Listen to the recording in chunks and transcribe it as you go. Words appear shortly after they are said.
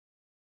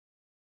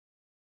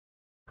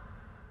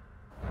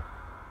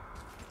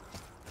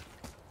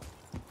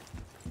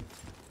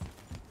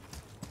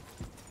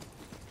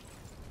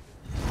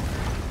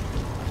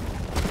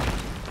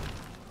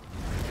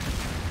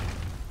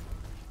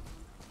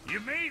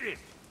made it!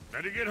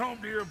 Better get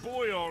home to your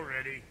boy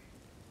already.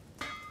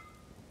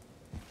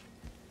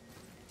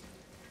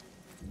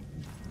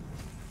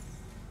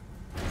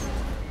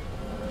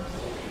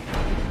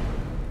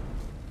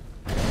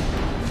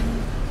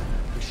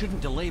 We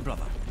shouldn't delay,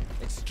 brother.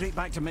 It's straight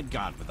back to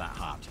Midgard with that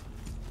heart.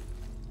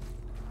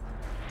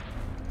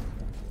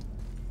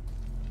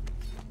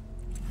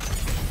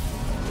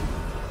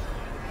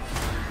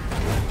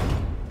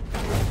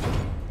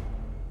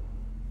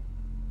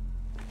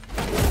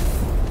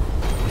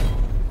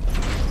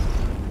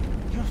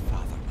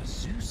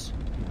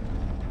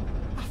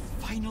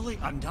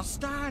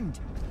 Understand?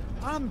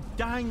 I'm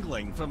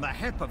dangling from the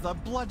hip of the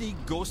bloody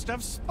ghost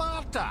of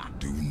Sparta!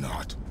 Do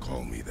not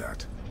call me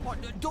that. What?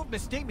 Don't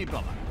mistake me,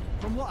 brother.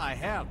 From what I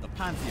heard, the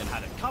Pantheon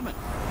had it coming.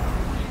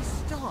 It's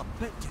still a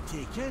bit to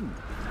take in.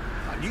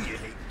 I knew you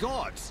hate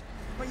gods,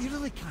 but you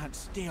really can't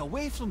stay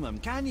away from them,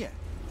 can you?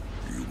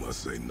 You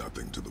must say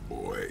nothing to the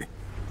boy.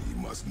 He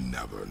must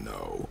never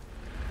know.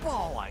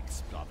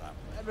 Bollocks, brother.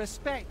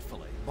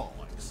 Respectfully,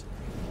 bollocks.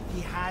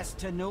 He has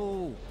to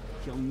know.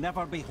 He'll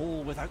never be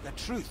whole without the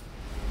truth.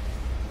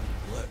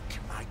 Look,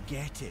 I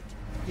get it.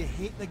 You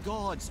hate the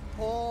gods.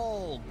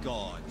 All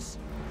gods.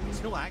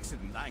 It's no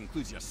accident that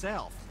includes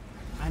yourself.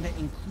 And it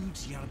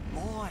includes your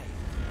boy.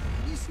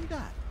 You see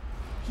that?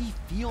 He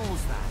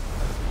feels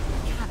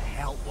that. He can't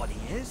help what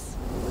he is.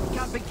 He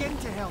can't begin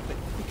to help it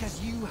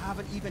because you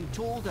haven't even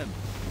told him.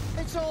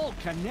 It's all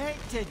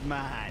connected,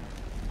 man.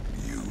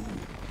 You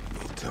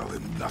will tell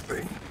him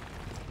nothing.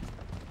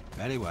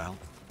 Very well.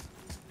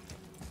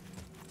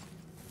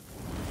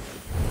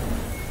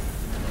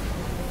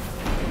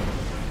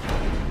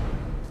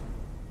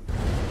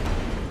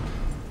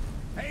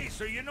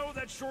 So you know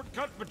that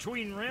shortcut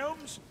between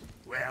realms?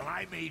 Well,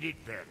 I made it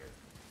better.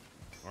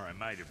 Or I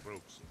might have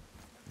broke some.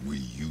 We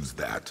use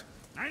that.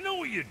 I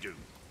know you do.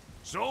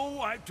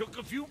 So I took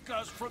a few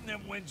gusts from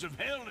them winds of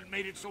hell and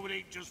made it so it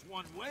ain't just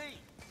one way.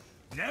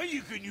 Now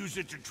you can use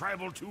it to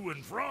travel to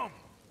and from.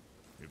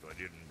 If I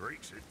didn't break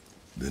it.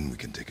 Then we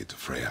can take it to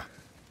Freya.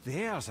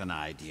 There's an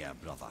idea,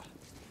 brother.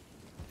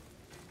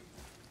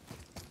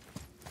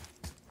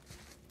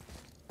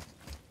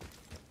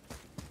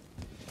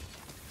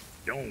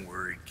 Don't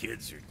worry,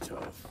 kids are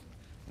tough.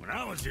 When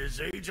I was his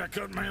age, I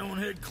cut my own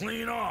head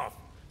clean off.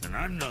 And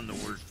I'm none the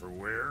worse for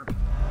wear.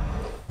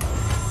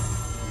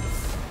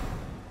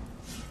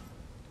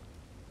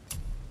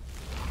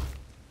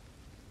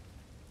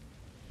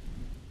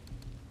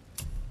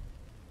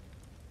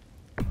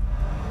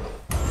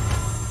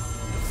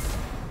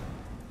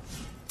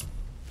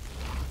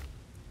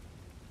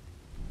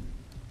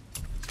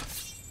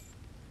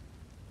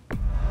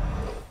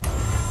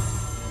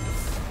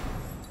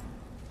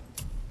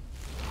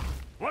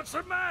 What's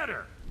the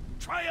matter?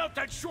 Try out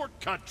that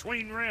shortcut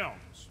between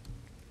realms.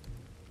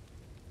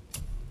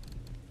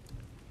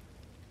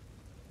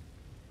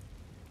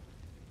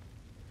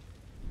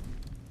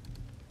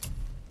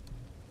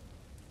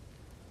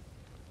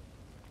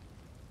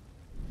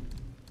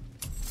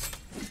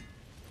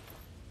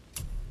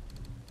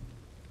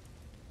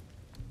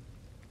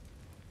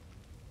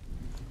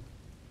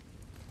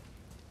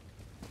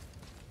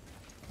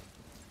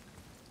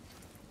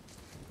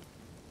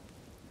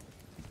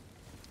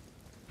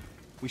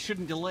 We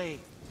shouldn't delay.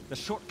 The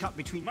shortcut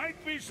between...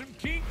 Might be some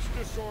kinks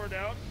to sort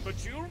out, but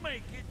you'll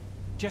make it.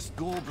 Just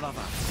go,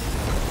 brother.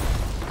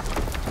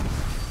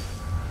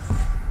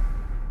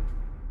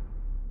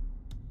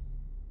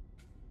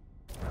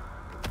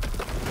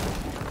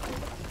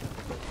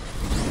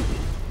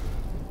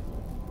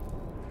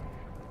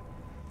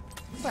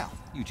 Well,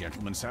 you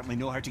gentlemen certainly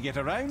know how to get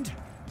around.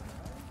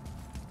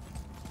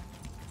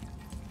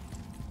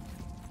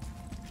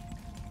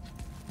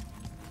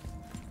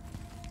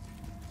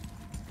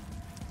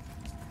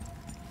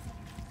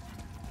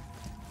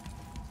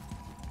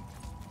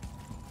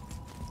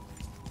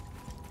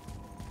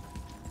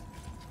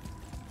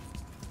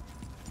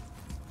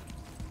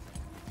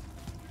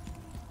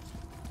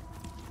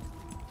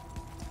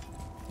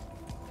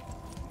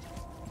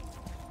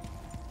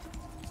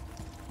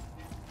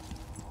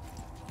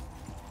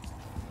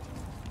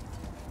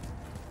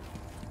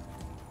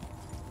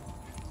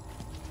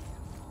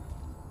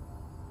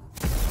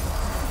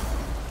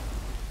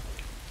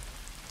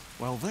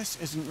 Well,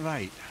 this isn't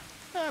right.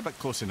 But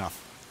close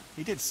enough.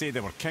 He did say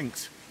there were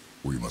kinks.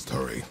 We must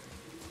hurry.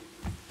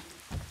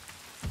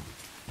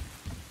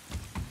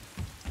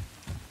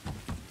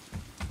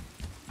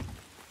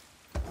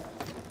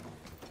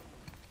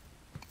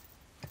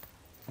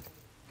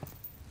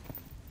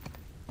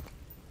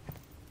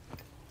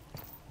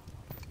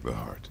 The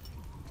heart.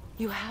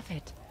 You have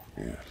it.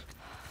 Yes.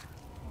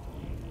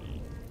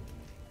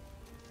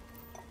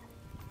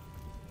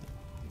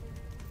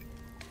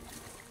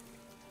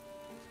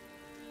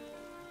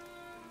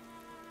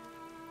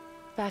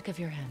 Back of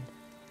your hand.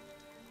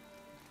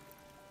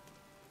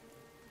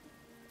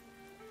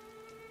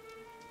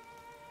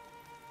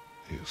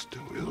 He is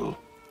still ill.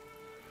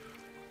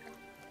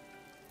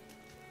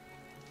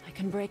 I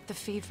can break the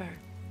fever,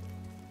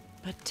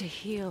 but to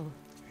heal...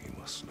 He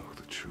must know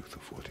the truth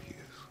of what he is.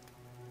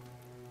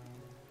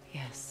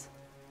 Yes.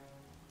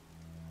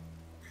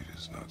 It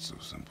is not so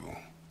simple.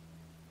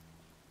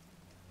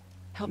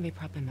 Help me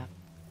prop him up.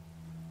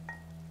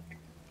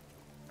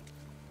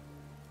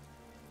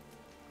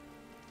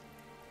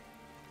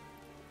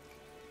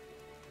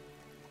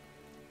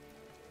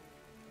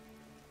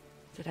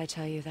 Did I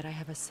tell you that I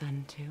have a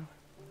son, too?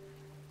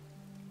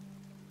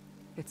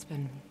 It's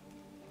been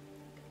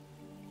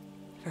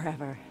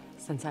forever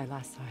since I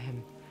last saw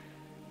him.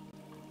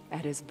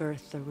 At his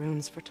birth, the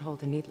runes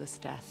foretold a needless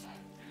death.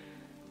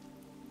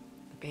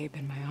 The babe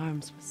in my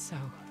arms was so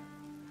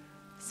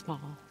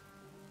small,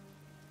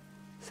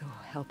 so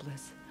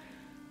helpless.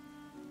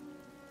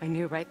 I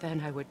knew right then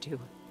I would do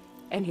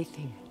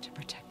anything to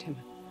protect him,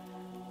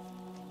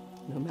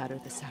 no matter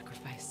the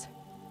sacrifice.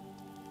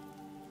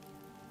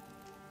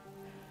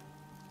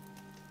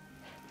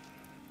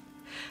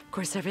 Of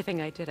course,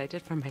 everything I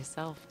did for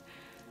myself.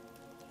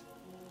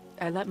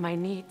 I let my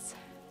needs,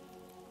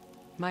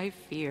 my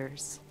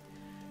fears,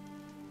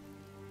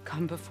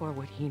 come before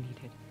what he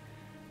needed.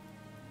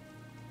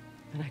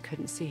 And I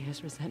couldn't see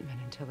his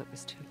resentment until it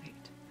was too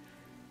late.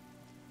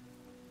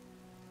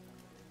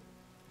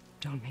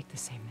 Don't make the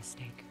same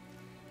mistake.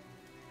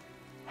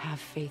 Have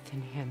faith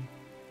in him.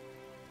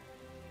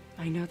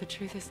 I know the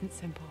truth isn't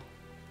simple,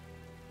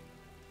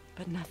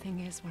 but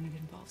nothing is when it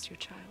involves your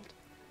child.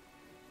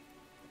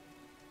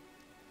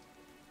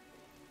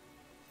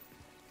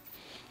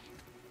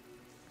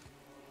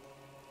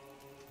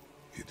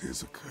 It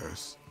is a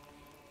curse.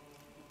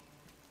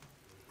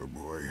 The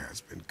boy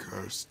has been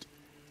cursed.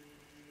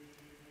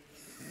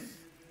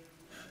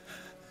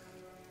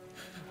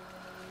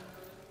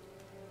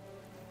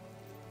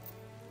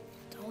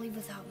 Don't leave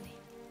without me.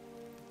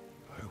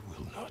 I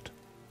will not.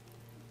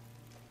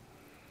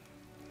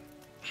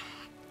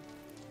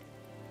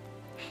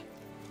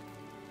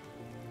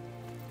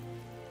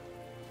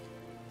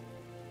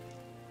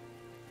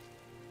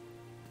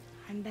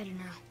 I'm better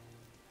now.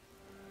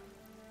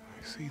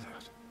 I see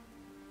that.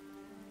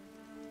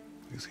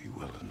 Is he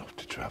well enough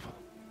to travel?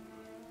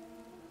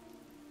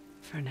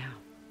 For now.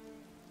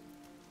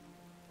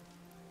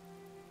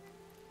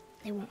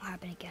 It won't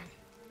happen again.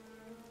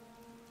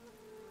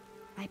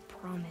 I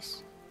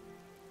promise.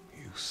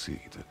 You see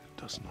that it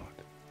does not.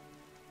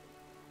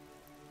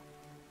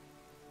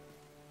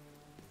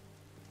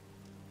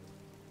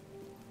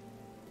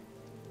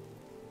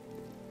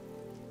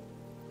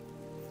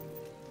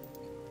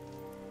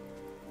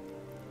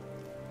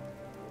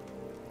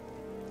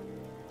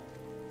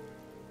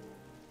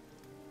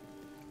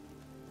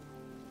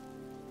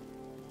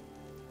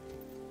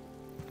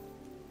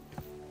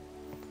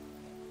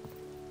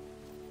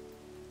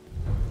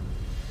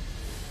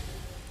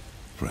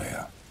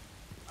 Freya,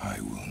 I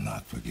will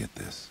not forget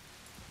this.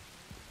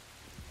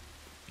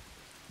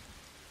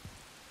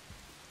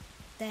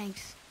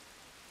 Thanks.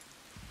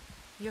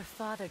 Your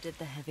father did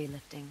the heavy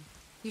lifting.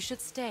 You should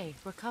stay,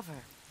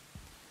 recover.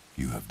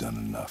 You have done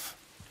enough.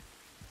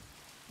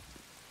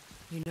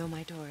 You know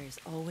my door is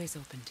always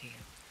open to you.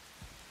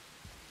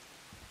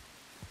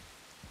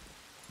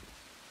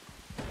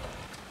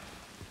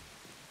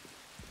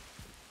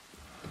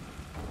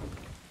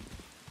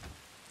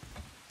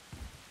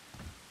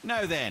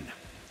 Now then,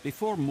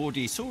 before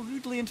Modi so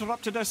rudely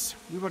interrupted us,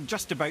 we were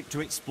just about to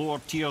explore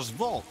Tyr's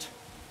vault.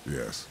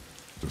 Yes,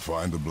 to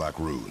find the Black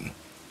Rune.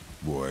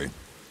 Boy,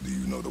 do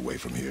you know the way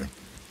from here?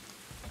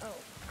 Oh,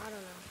 I don't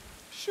know.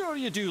 Sure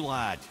you do,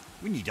 lad.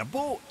 We need a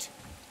boat.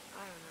 I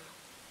don't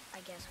know. I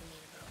guess we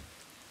need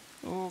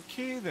a boat.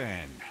 Okay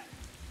then.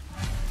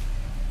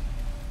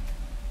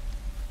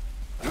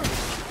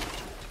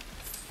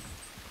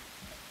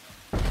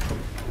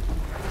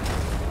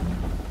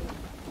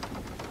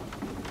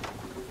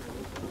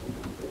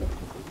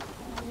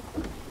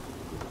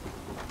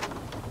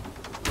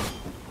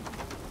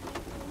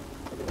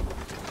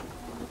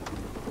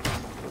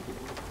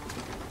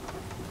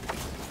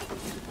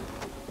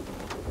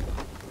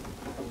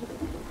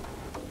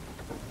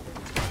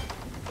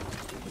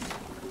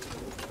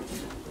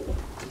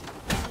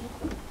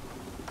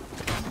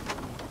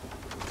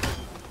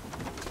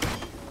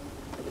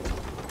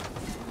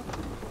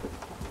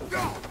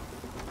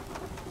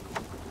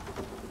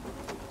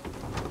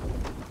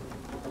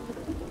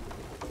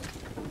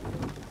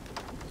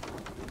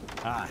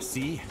 Ah,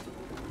 see?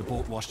 The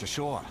boat washed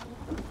ashore.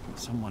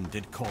 Someone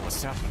did call a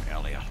serpent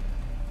earlier.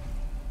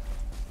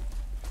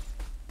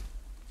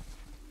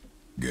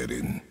 Get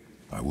in.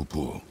 I will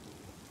pull.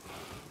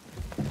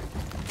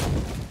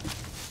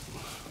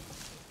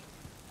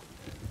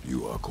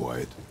 You are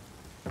quiet.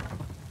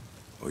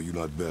 Are you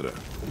not better?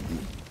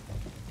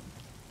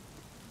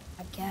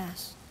 I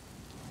guess.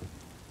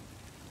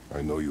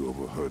 I know you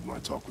overheard my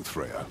talk with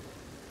Freya.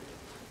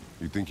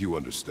 You think you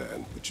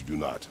understand, but you do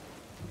not.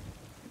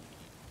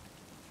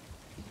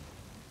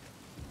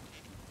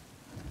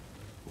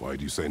 Why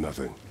do you say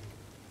nothing?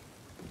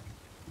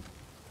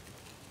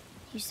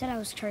 You said I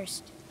was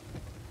cursed.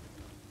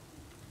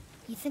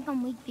 You think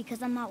I'm weak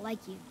because I'm not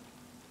like you.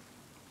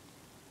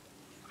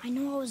 I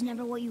know I was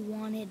never what you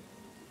wanted.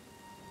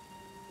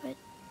 But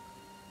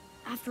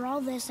after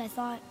all this, I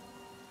thought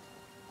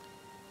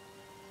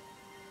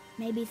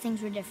maybe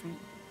things were different.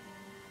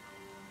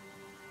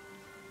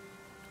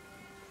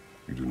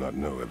 You do not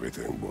know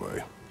everything,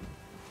 boy.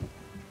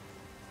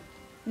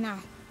 No.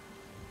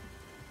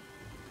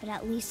 But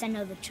at least I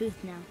know the truth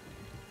now.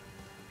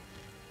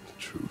 The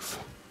truth.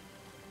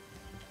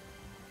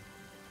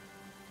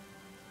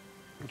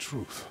 The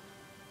truth.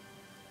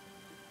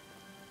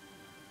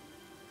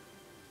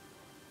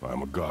 I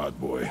am a god,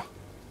 boy.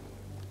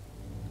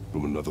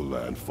 From another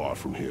land far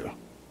from here.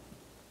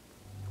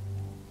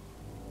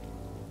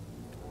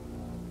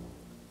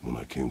 When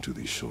I came to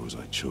these shores,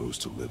 I chose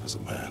to live as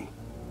a man.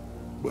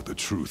 But the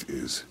truth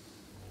is,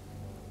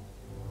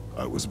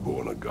 I was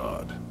born a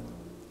god.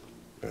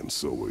 And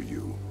so were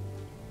you.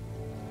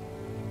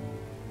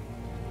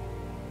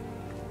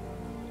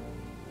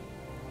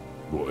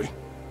 Boy,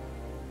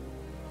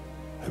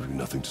 have you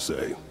nothing to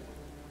say?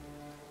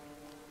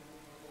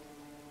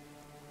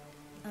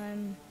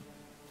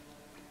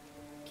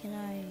 Can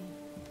I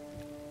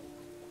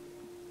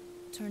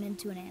turn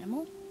into an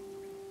animal?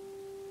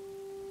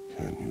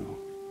 Can you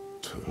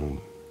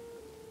turn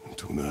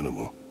into an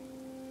animal?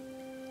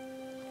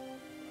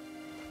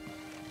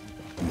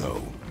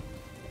 No.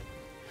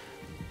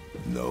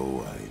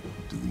 No, I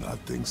do not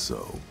think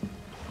so.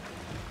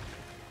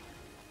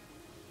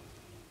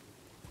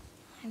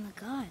 I'm a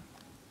god.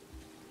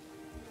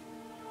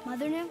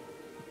 Mother knew?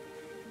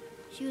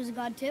 She was a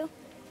god too?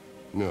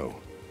 No.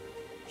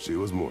 She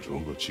was mortal,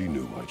 but she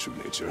knew my true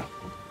nature.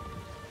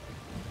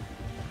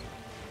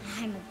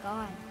 I'm a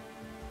god.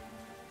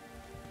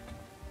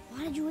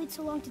 Why did you wait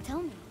so long to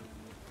tell me?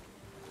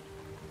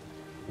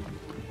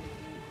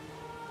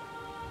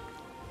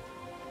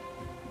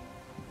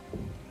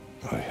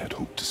 I had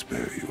hoped to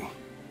spare you.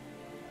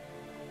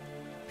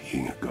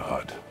 Being a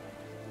god,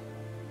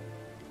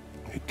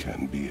 it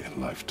can be a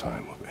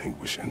lifetime of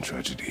anguish and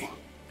tragedy.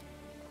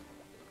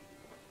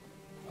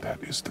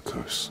 That is the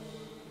curse.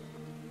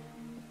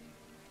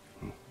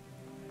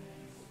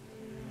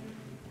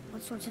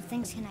 What sorts of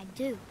things can I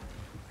do?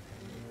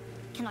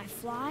 Can I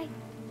fly?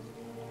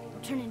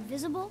 Or turn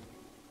invisible?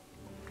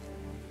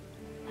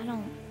 I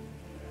don't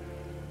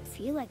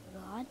feel like a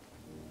god.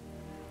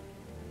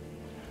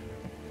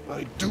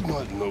 I do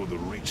not know the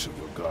reach of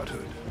your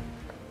godhood.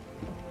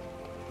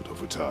 But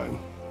over time,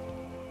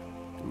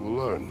 you will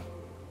learn.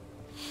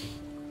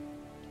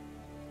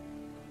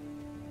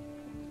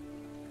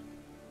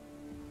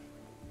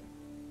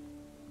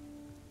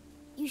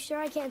 You sure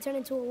I can't turn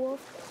into a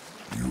wolf?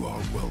 You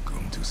are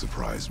welcome to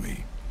surprise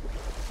me.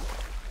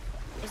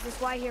 Is this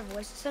why I hear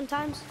voices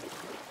sometimes?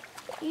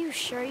 You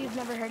sure you've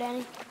never heard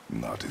any?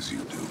 Not as you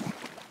do.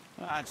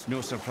 That's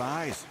no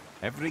surprise.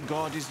 Every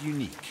god is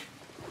unique.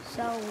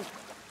 So,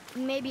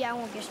 maybe I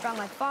won't get strong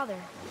like Father,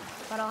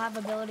 but I'll have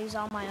abilities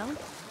all my own?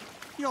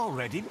 You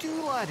already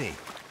do, laddie.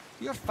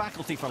 Your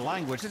faculty for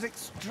language is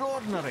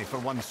extraordinary for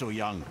one so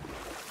young.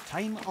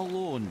 Time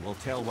alone will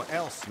tell what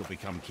else you'll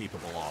become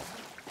capable of.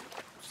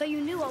 So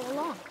you knew all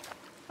along?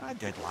 I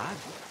did, lad.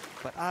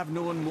 But I've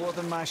known more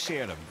than my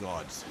share of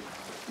gods.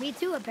 Me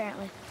too,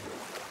 apparently.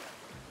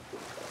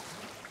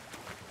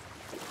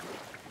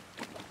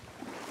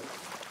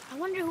 I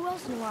wonder who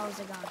else knew I was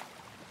a god.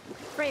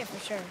 Freya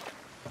for sure.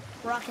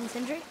 Rock and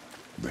Sindri?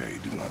 They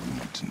do not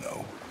need to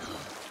know.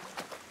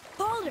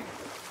 Baldur!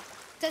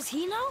 Does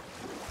he know?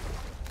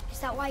 Is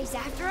that why he's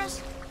after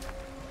us?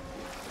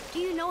 Do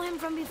you know him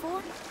from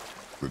before?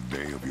 The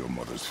day of your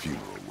mother's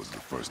funeral was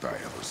the first I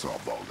ever saw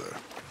Baldur.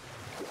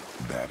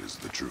 That is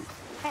the truth.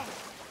 Hey,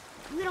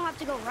 we don't have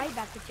to go right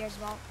back to Tyr's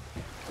vault,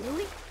 do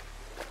we?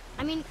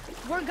 I mean,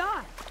 we're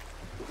God.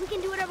 We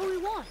can do whatever we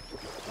want,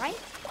 right?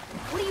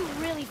 What do you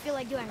really feel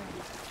like doing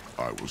right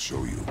now? I will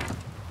show you.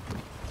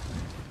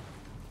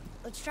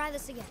 Let's try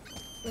this again,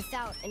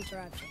 without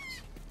interruptions.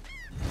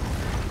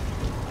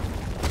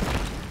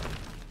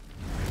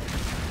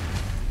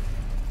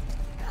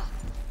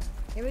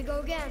 Here we go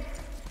again.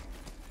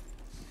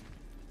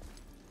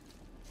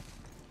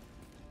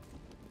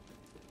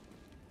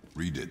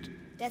 Read it.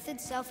 Death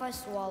itself I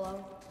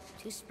swallow,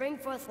 to spring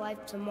forth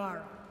life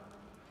tomorrow.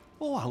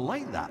 Oh, I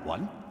like that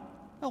one.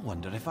 I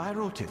wonder if I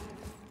wrote it.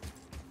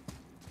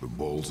 The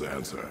bull's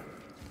answer.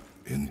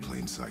 In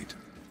plain sight.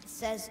 It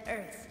says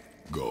Earth.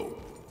 Go.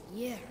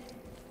 Yeah.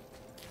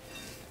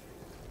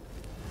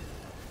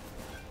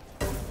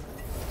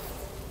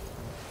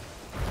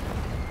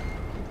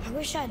 I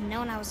wish I'd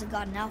known I was a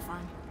god in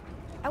Alfheim.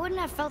 I wouldn't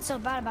have felt so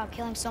bad about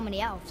killing so many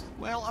elves.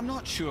 Well, I'm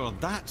not sure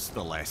that's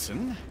the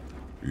lesson.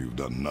 You've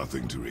done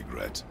nothing to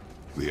regret.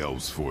 The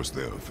elves forced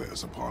their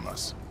affairs upon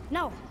us.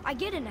 No, I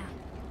get it now.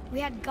 We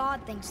had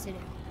god things to do,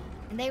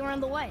 and they were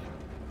in the way,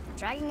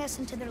 dragging us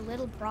into their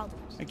little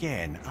problems.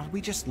 Again, are we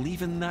just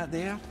leaving that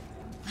there?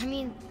 I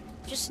mean,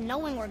 just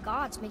knowing we're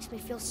gods makes me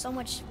feel so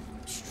much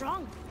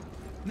stronger.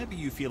 Maybe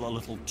you feel a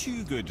little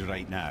too good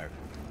right now.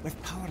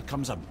 With power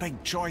comes a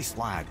big choice,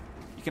 lad.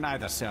 You can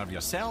either serve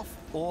yourself,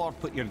 or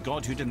put your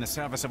godhood in the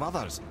service of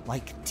others,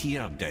 like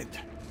Tyr did.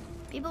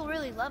 People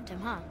really loved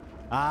him, huh?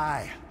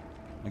 Aye,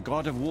 a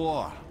god of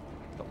war,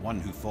 but one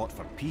who fought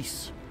for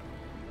peace.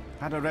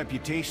 Had a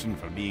reputation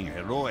for being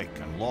heroic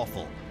and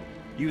lawful.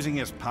 using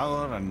his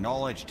power and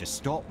knowledge to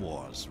stop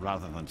wars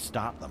rather than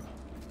start them.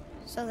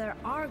 So there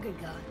are good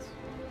gods.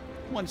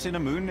 Once in a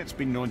moon, it's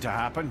been known to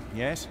happen,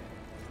 yes?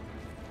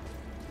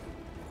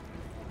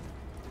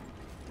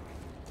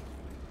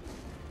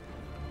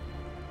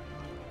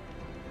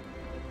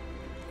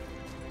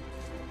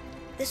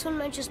 This one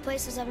mentions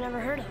places I've never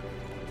heard of.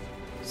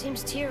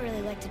 Seems Tyr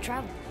really liked to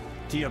travel.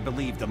 Tyr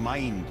believed the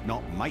mind,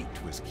 not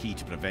might, was key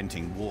to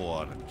preventing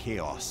war and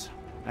chaos.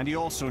 And he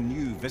also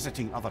knew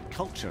visiting other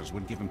cultures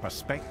would give him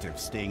perspective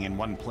staying in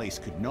one place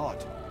could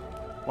not.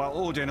 While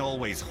Odin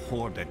always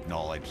hoarded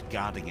knowledge,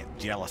 guarding it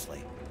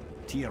jealously,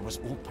 Tyr was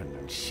open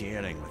and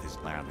sharing with his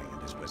learning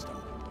and his wisdom.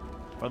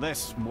 For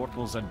this,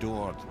 mortals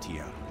adored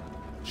Tyr,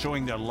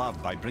 showing their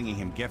love by bringing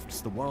him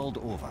gifts the world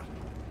over.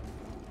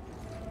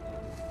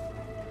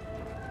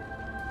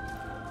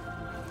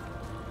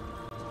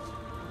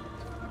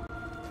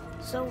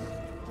 So,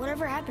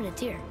 whatever happened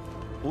to Tyr?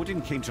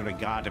 Odin came to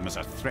regard him as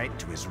a threat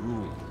to his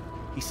rule.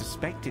 He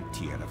suspected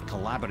Tyr of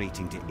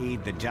collaborating to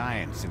aid the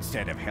Giants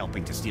instead of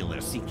helping to steal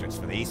their secrets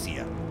for the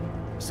Aesir.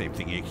 Same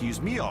thing he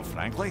accused me of,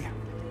 frankly.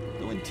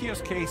 Though in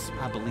Tyr's case,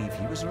 I believe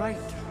he was right.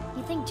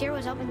 You think Tyr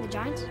was helping the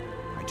Giants?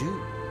 I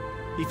do.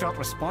 He felt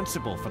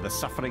responsible for the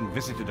suffering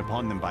visited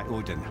upon them by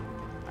Odin.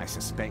 I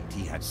suspect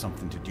he had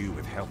something to do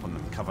with helping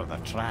them cover their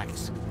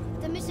tracks.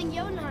 The missing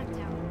Jotunheim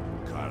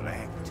Tower.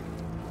 Correct.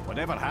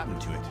 Whatever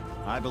happened to it,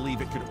 I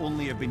believe it could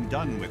only have been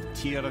done with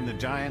Tyr and the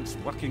Giants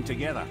working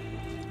together.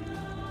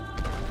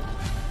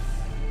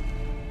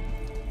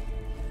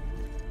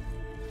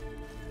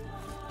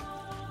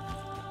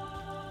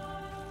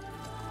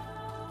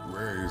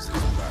 Where is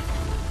this battle?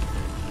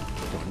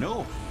 Don't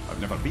know.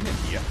 I've never been in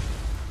here.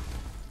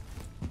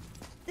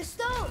 The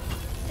stone!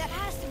 That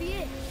has to be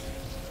it.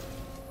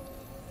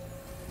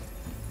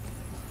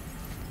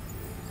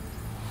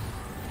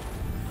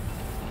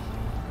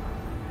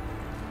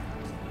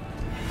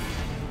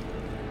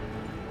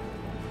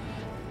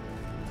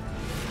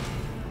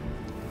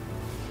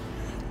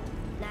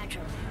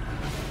 Naturally.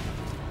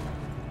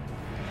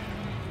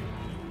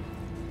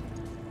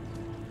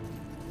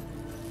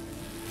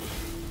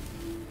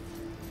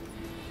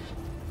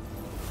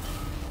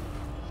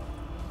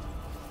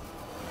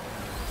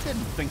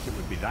 Didn't think it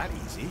would be that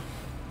easy.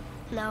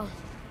 No.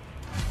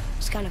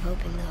 Was kind of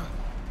hoping, though.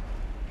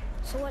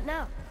 So what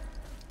now?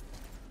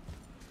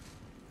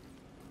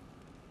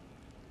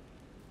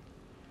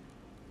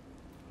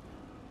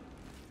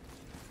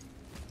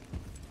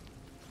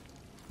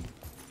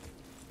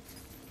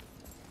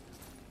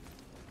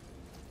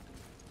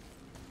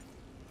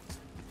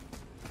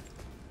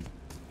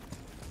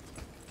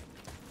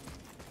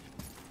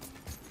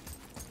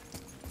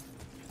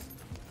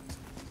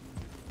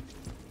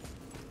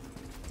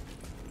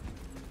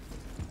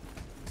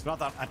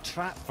 Rather, a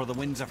trap for the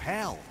winds of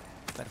hell.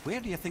 But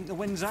where do you think the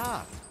winds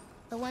are?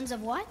 The ones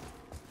of what?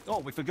 Oh,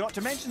 we forgot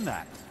to mention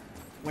that.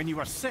 When you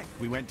were sick,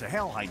 we went to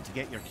Helheim to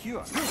get your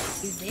cure.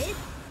 You did?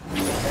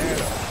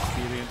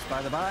 Experience,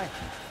 by the by.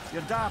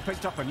 Your dad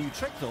picked up a new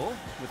trick, though,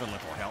 with a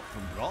little help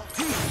from Brock.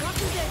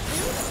 Rock's dead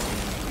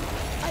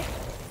too?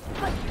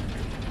 But...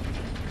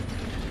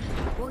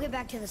 We'll get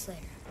back to this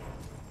later.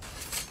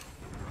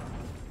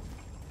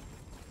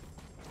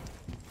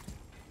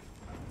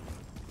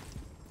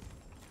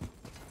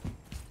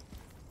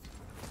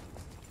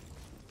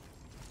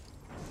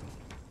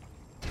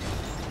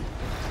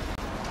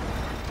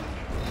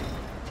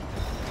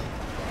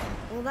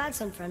 Well,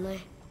 that's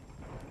unfriendly.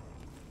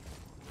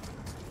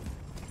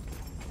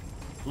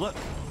 Look,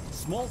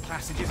 small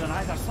passages on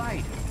either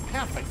side.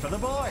 Perfect for the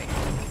boy.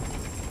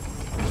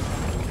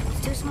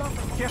 It's too small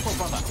for me. Careful,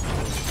 brother.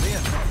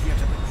 There's not here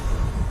to...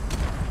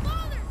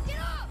 Father, get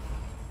up!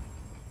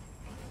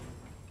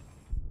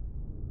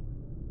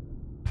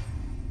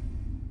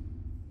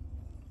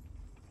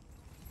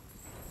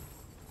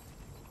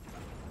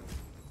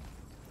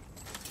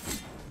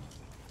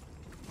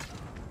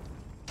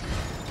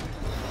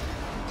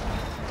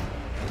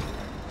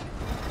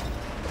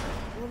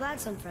 Well,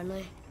 that's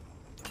unfriendly.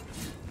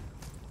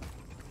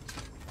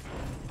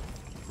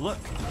 Look,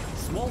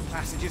 small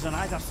passages on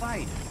either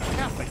side.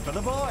 Perfect for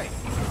the boy.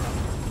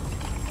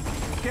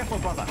 Careful,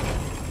 brother.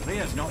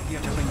 Rhea's not here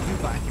to bring you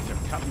back if you're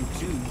cutting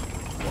too.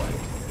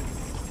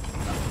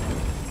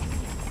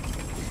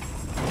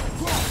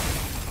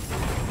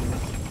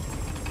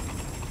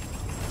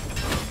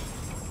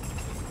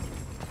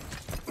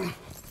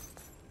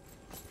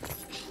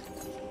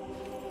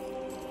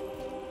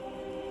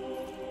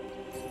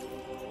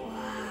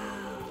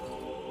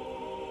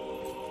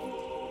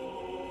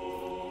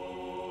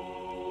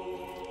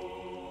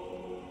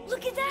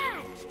 Look at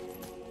that!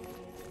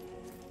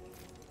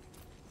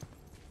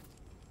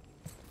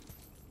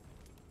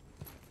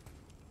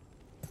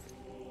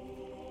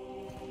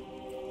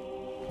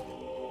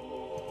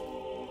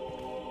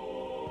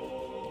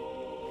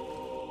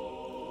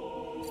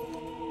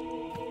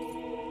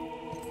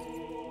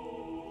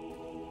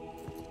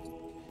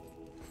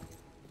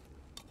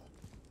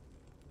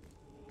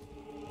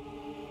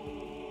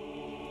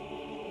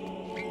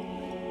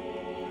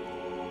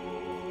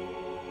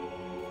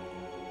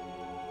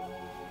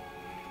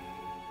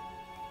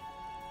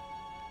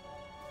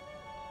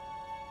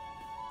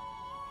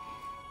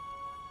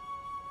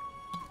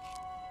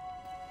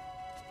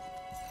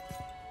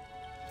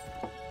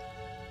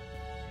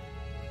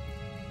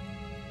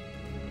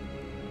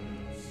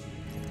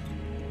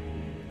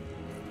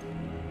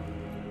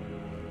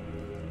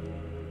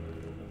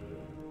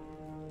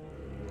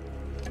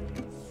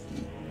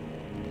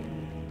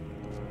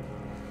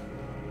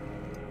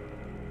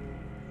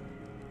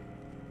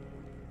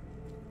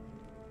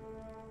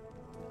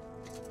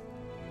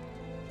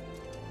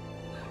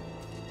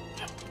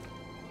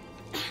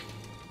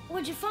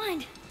 What'd you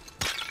find?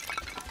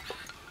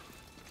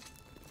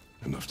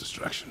 Enough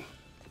distraction.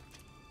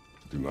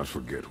 Do not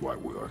forget why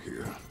we are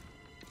here.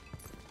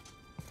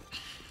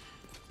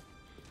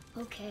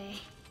 Okay.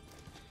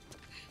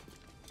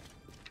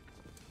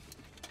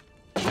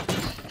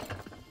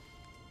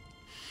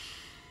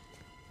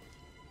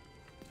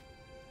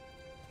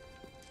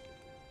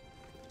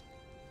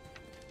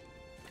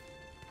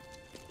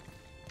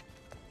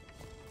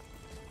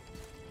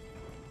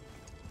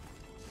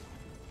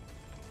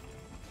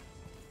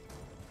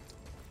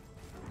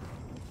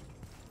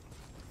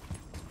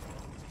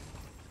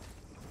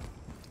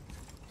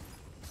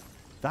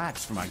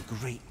 That's from a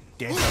great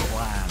desert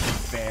land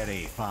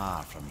very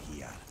far from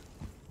here.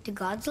 Do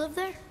gods live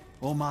there?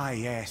 Oh my,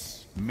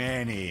 yes.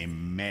 Many,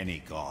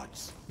 many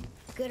gods.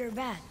 Good or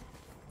bad?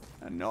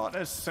 And not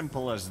as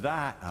simple as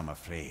that, I'm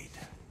afraid.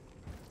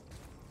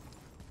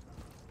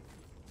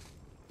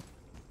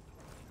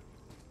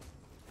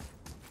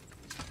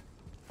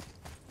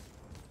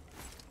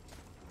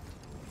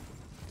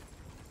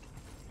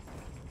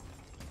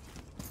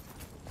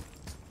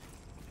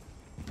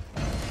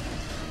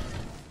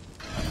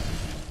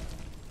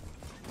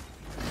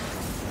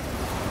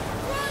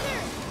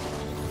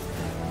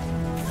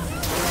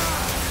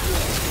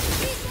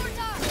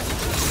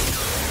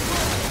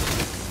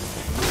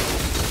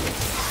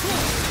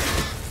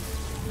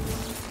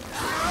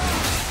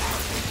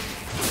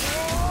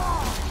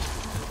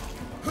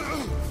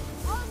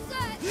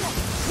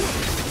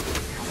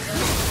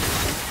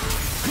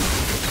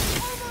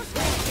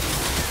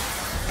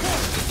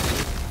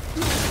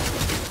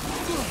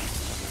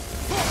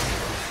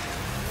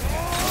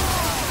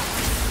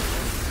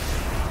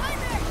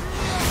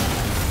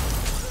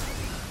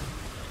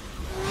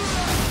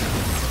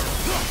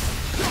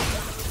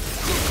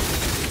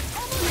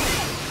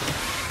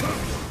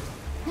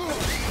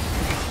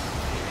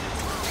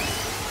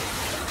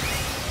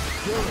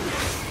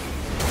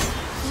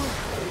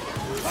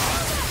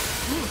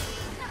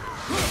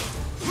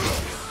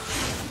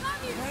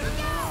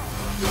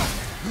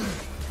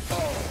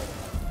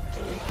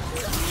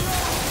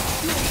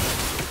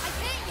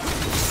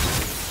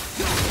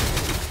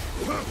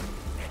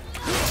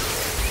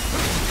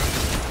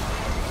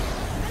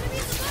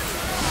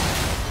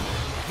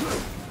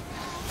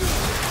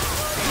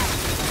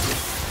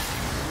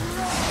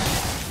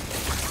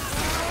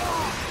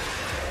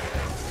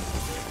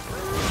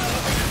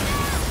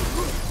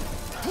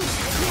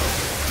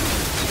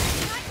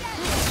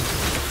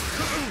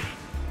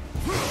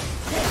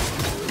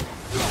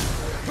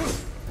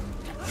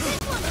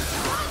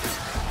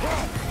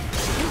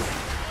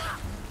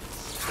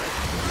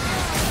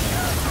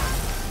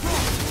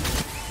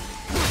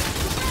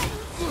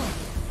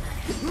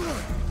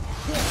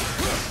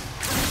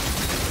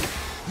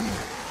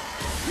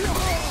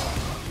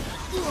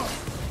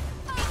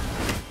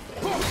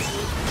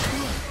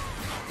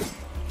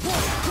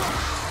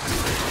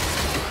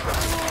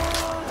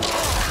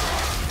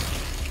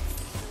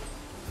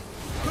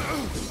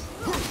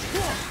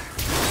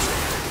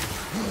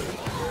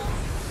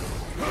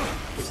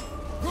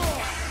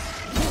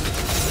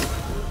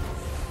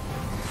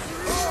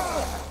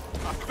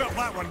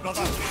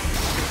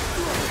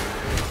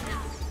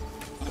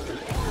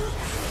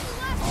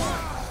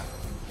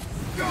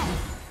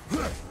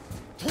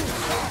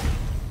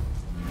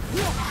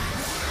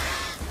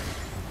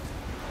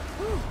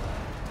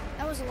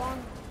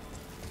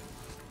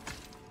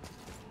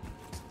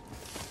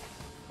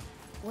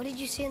 What did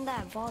you see in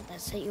that vault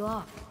that set you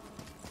off?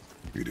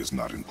 It is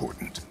not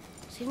important.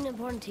 Seemed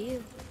important to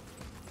you.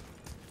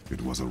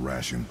 It was a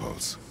rash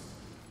impulse.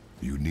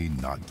 You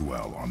need not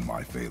dwell on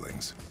my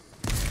failings.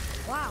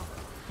 Wow.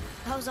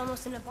 That was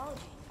almost an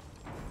apology.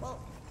 Well,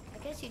 I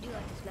guess you do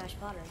like to smash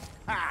pottery.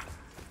 Ha!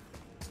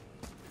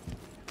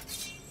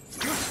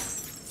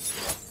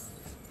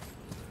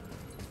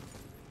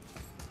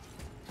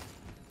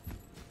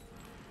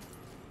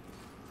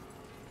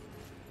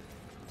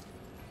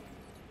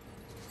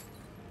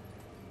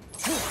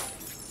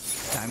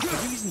 Stands to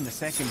reason the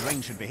second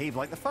ring should behave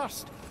like the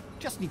first.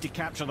 Just need to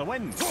capture the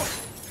wind.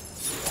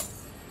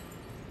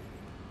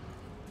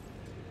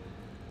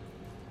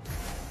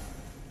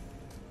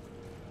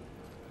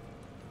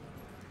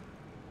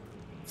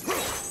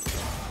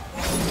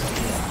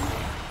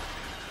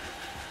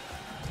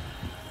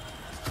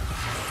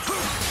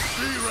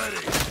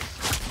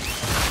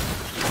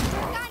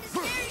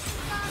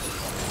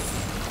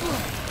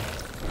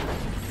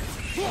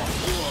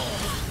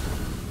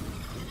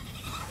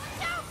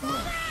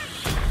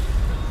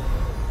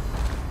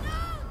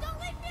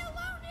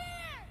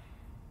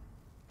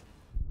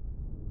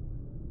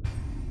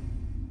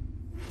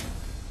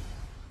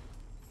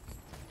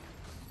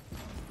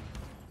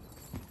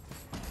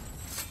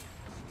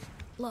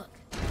 Look,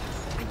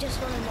 I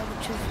just want to know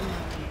the truth from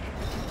now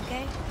on,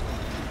 okay?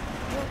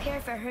 I don't care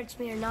if it hurts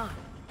me or not.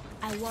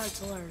 I want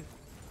to learn.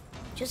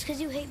 Just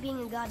because you hate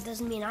being a god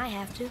doesn't mean I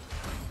have to.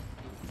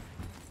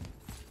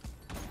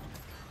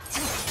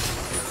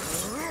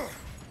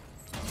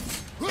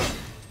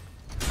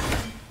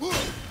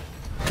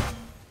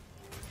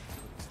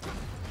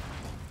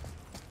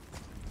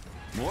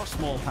 More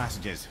small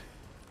passages.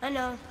 I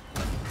know.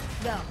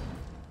 Go.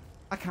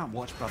 I can't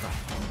watch, brother.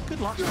 Good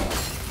luck.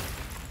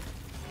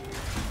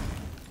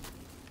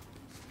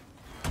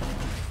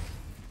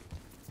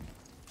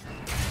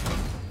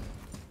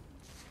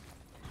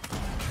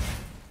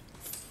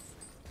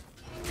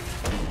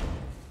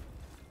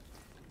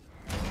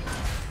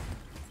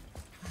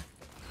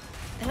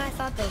 And I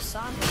thought those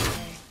saws were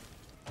there.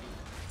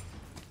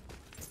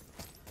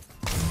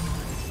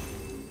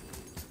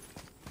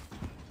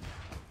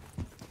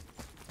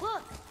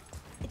 Look!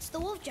 It's the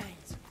wolf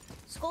giants.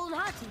 Skull and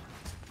Hati.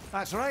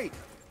 That's right.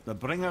 The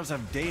bringers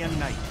of day and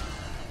night.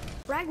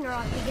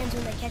 Ragnarok begins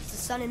when they catch the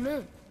sun and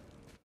moon.